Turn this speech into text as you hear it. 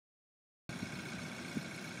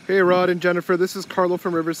Hey Rod and Jennifer, this is Carlo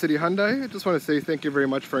from River City Hyundai. I just want to say thank you very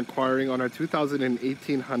much for inquiring on our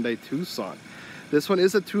 2018 Hyundai Tucson. This one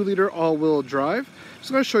is a 2-liter all-wheel drive.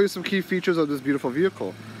 Just going to show you some key features of this beautiful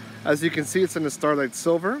vehicle. As you can see, it's in the Starlight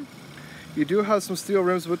Silver. You do have some steel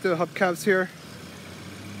rims with the hubcaps here.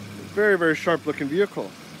 Very sharp looking vehicle.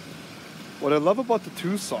 What I love about the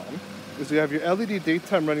Tucson is you have your LED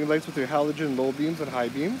daytime running lights with your halogen low beams and high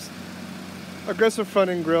beams. Aggressive front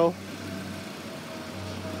end grille.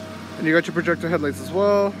 And you got your projector headlights as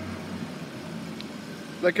well.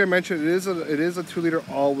 Like I mentioned, it is a 2-liter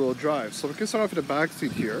all-wheel drive. So we can start off with the back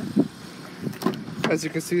seat here. As you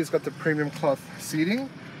can see, it's got the premium cloth seating.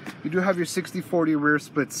 You do have your 60/40 rear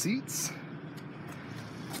split seats.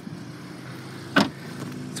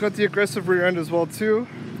 It's got the aggressive rear end as well too.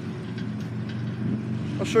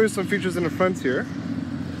 I'll show you some features in the front here.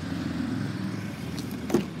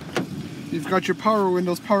 You've got your power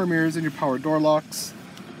windows, power mirrors, and your power door locks.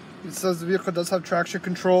 It says the vehicle does have traction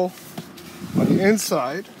control. On the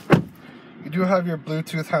inside, you do have your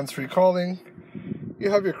Bluetooth hands-free calling.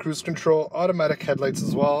 You have your cruise control, automatic headlights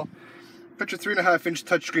as well. Got your 3.5-inch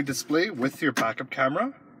touchscreen display with your backup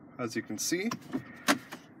camera, as you can see.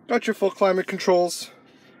 Got your full climate controls.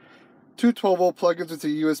 Two 12-volt plugins with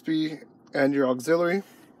the USB and your auxiliary.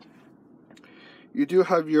 You do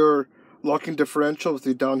have your locking differential with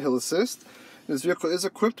the downhill assist. This vehicle is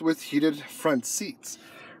equipped with heated front seats.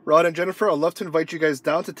 Rod and Jennifer, I'd love to invite you guys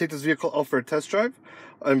down to take this vehicle out for a test drive.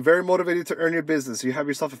 I'm very motivated to earn your business. You have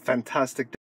yourself a fantastic day.